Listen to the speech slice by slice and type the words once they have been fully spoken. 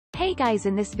Hey guys,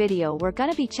 in this video we're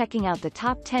gonna be checking out the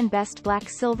top 10 best black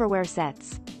silverware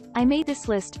sets. I made this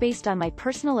list based on my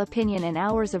personal opinion and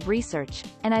hours of research,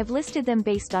 and I've listed them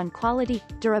based on quality,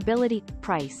 durability,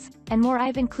 price, and more.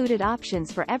 I've included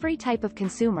options for every type of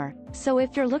consumer, so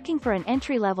if you're looking for an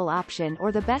entry-level option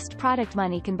or the best product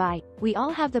money can buy, we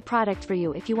all have the product for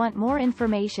you. If you want more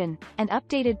information and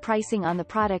updated pricing on the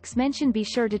products mentioned, be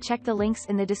sure to check the links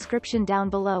in the description down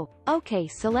below. Okay,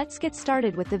 so let's get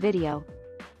started with the video.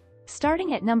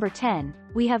 Starting at number 10,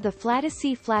 we have the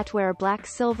Flatasy Flatware Black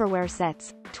Silverware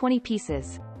Sets, 20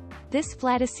 pieces. This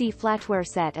Flatasy Flatware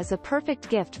set is a perfect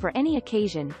gift for any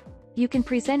occasion. You can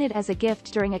present it as a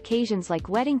gift during occasions like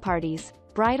wedding parties,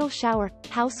 bridal shower,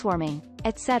 housewarming,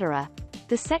 etc.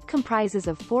 The set comprises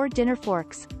of 4 dinner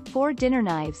forks, 4 dinner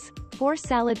knives, 4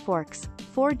 salad forks,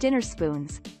 4 dinner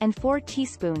spoons, and 4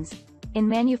 teaspoons. In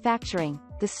manufacturing,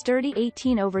 the sturdy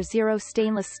 18/0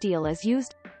 stainless steel is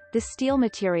used. This steel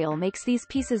material makes these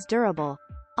pieces durable.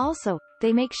 Also,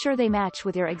 they make sure they match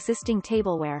with your existing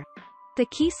tableware. The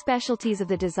key specialties of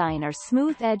the design are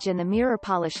smooth edge and the mirror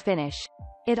polish finish.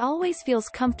 It always feels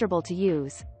comfortable to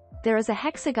use. There is a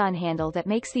hexagon handle that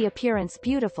makes the appearance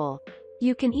beautiful.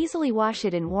 You can easily wash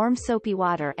it in warm soapy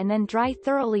water and then dry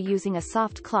thoroughly using a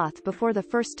soft cloth before the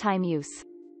first time use.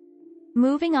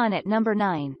 Moving on, at number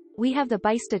 9, we have the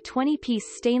Bysta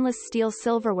 20-piece stainless steel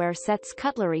silverware sets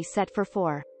cutlery set for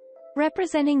 4.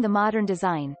 Representing the modern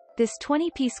design, this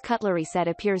 20-piece cutlery set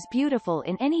appears beautiful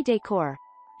in any decor.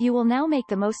 You will now make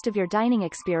the most of your dining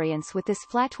experience with this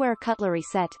flatware cutlery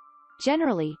set.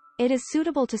 Generally, it is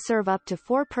suitable to serve up to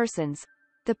 4 persons.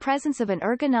 The presence of an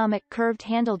ergonomic curved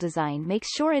handle design makes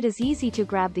sure it is easy to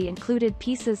grab the included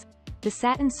pieces. The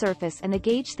satin surface and the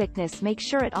gauge thickness make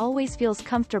sure it always feels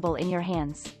comfortable in your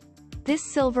hands. This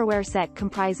silverware set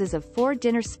comprises of 4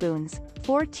 dinner spoons,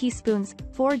 4 teaspoons,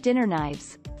 4 dinner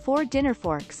knives, 4 dinner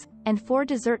forks, and 4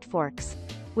 dessert forks.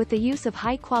 With the use of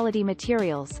high-quality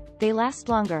materials, they last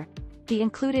longer. The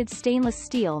included stainless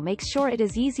steel makes sure it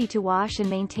is easy to wash and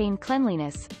maintain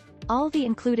cleanliness. All the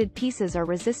included pieces are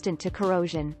resistant to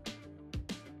corrosion.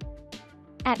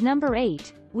 At number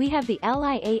 8, we have the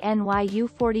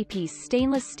LIANYU 40-piece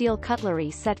stainless steel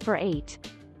cutlery set for 8.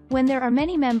 When there are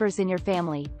many members in your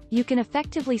family, you can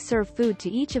effectively serve food to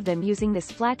each of them using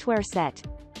this flatware set.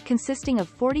 Consisting of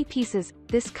 40 pieces,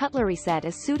 this cutlery set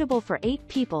is suitable for 8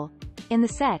 people. In the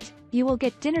set, you will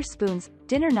get dinner spoons,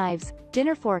 dinner knives,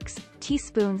 dinner forks,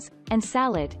 teaspoons, and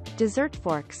salad, dessert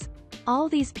forks. All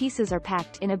these pieces are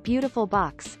packed in a beautiful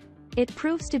box. It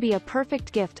proves to be a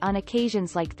perfect gift on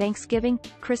occasions like Thanksgiving,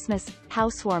 Christmas,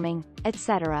 housewarming,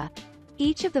 etc.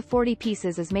 Each of the 40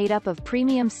 pieces is made up of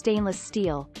premium stainless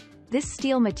steel. This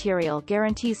steel material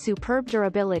guarantees superb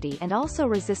durability and also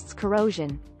resists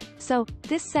corrosion. So,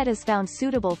 this set is found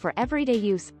suitable for everyday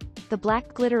use. The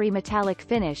black glittery metallic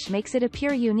finish makes it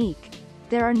appear unique.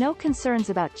 There are no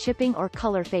concerns about chipping or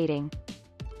color fading.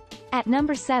 At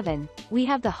number 7, we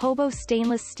have the Hobo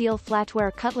stainless steel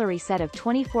flatware cutlery set of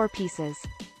 24 pieces.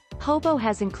 Hobo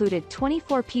has included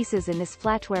 24 pieces in this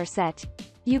flatware set.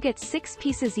 You get 6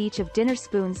 pieces each of dinner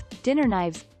spoons, dinner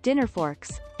knives, dinner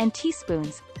forks, and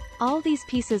teaspoons. All these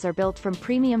pieces are built from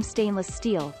premium stainless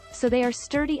steel, so they are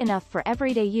sturdy enough for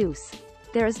everyday use.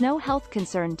 There is no health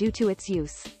concern due to its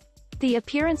use. The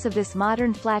appearance of this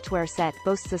modern flatware set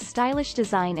boasts a stylish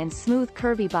design and smooth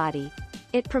curvy body.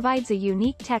 It provides a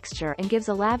unique texture and gives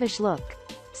a lavish look.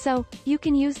 So, you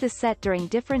can use this set during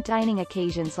different dining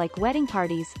occasions like wedding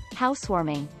parties,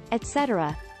 housewarming,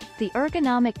 etc. The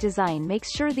ergonomic design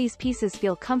makes sure these pieces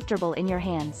feel comfortable in your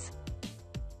hands.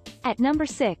 At number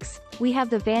 6, we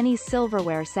have the Vanys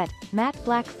Silverware Set, Matte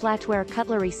Black Flatware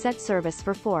Cutlery Set Service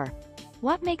for 4.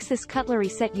 What makes this cutlery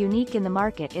set unique in the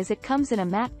market is it comes in a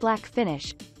matte black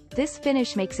finish. This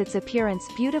finish makes its appearance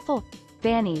beautiful.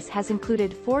 Vanys has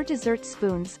included 4 dessert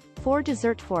spoons, 4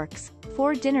 dessert forks,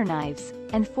 4 dinner knives,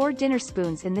 and 4 dinner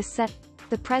spoons in this set.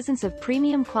 The presence of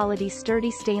premium quality sturdy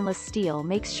stainless steel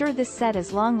makes sure this set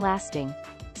is long-lasting.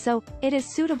 So, it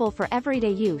is suitable for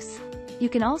everyday use. You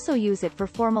can also use it for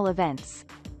formal events.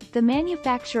 The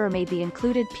manufacturer made the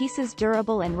included pieces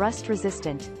durable and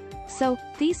rust-resistant. So,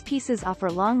 these pieces offer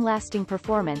long-lasting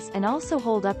performance and also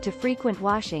hold up to frequent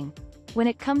washing. When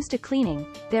it comes to cleaning,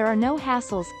 there are no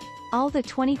hassles. All the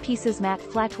 20 pieces matte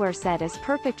flatware set is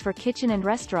perfect for kitchen and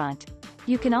restaurant.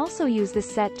 You can also use this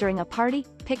set during a party,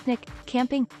 picnic,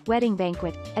 camping, wedding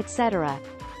banquet, etc.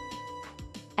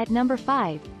 At number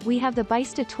 5, we have the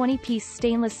Bysta 20-piece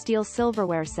stainless steel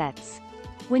silverware sets.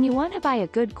 When you want to buy a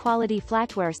good quality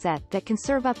flatware set that can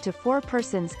serve up to 4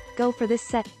 persons, go for this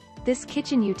set. This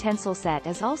kitchen utensil set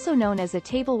is also known as a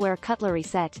tableware cutlery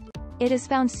set. It is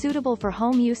found suitable for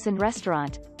home use and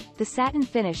restaurant. the satin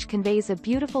finish conveys a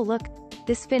beautiful look.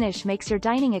 This finish makes your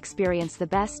dining experience the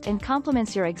best and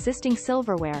complements your existing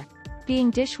silverware.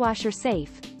 Being dishwasher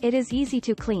safe, it is easy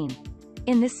to clean.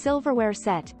 In this silverware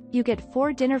set, you get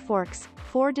 4 dinner forks,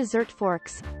 4 dessert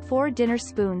forks, 4 dinner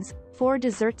spoons, 4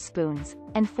 dessert spoons,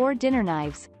 and 4 dinner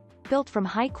knives. Built from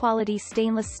high-quality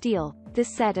stainless steel,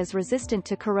 this set is resistant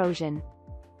to corrosion.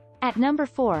 At number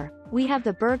 4, we have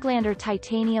the Berglander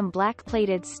titanium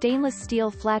black-plated stainless steel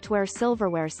flatware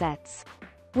silverware sets.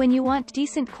 When you want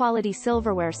decent quality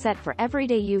silverware set for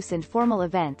everyday use and formal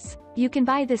events, you can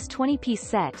buy this 20-piece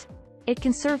set. It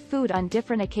can serve food on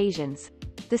different occasions.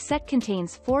 The set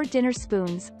contains 4 dinner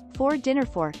spoons, 4 dinner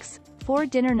forks, 4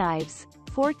 dinner knives,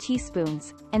 4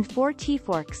 teaspoons, and 4 tea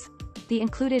forks. The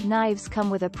included knives come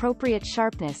with appropriate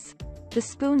sharpness. The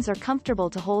spoons are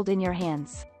comfortable to hold in your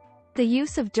hands. The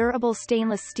use of durable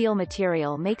stainless steel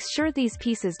material makes sure these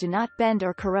pieces do not bend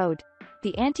or corrode.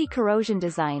 The anti-corrosion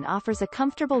design offers a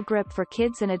comfortable grip for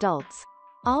kids and adults.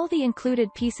 All the included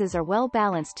pieces are well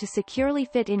balanced to securely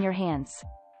fit in your hands.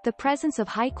 The presence of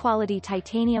high-quality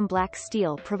titanium black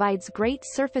steel provides great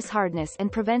surface hardness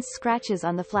and prevents scratches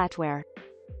on the flatware.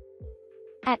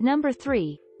 At number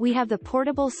 3, we have the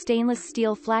portable stainless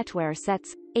steel flatware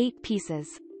sets, 8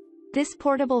 pieces. This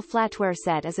portable flatware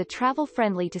set is a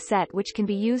travel-friendly set which can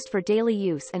be used for daily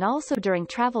use and also during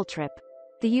travel trip.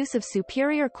 The use of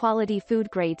superior quality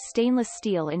food-grade stainless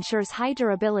steel ensures high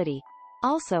durability.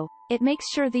 Also, it makes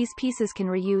sure these pieces can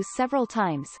reuse several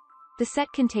times. The set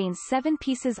contains 7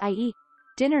 pieces, i.e.,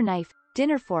 dinner knife,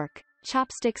 dinner fork,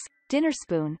 chopsticks, dinner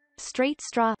spoon, straight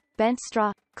straw, bent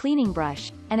straw, cleaning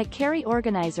brush, and a carry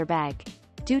organizer bag.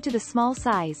 Due to the small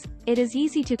size, it is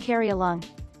easy to carry along.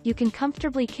 You can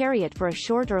comfortably carry it for a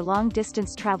short or long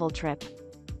distance travel trip.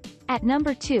 At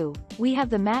number 2, we have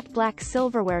the matte black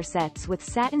silverware sets with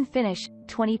satin finish,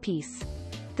 20-piece.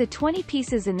 The 20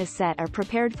 pieces in this set are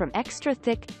prepared from extra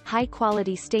thick,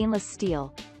 high-quality stainless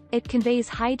steel. It conveys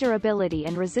high durability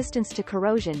and resistance to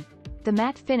corrosion. The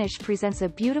matte finish presents a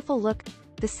beautiful look.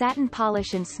 The satin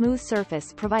polish and smooth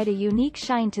surface provide a unique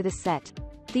shine to the set.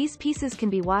 These pieces can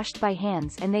be washed by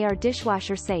hands and they are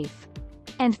dishwasher safe.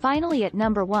 And finally at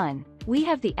number 1, we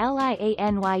have the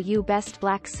LIANYU Best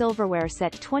Black Silverware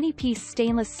Set 20-piece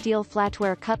stainless steel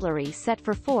flatware cutlery set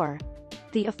for 4.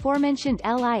 The aforementioned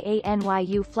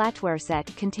LIANYU flatware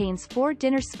set contains 4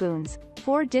 dinner spoons,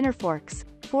 4 dinner forks,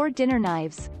 4 dinner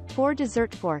knives, 4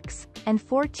 dessert forks, and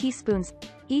 4 teaspoons.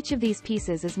 Each of these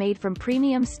pieces is made from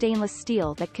premium stainless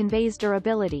steel that conveys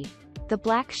durability. The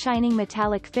black shining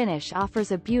metallic finish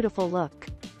offers a beautiful look.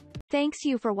 Thanks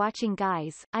you for watching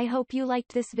guys. I hope you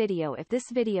liked this video. If this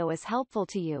video is helpful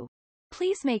to you,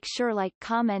 please make sure like,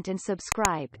 comment and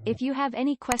subscribe. If you have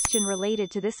any question related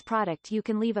to this product you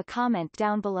can leave a comment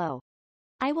down below.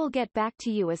 I will get back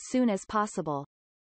to you as soon as possible.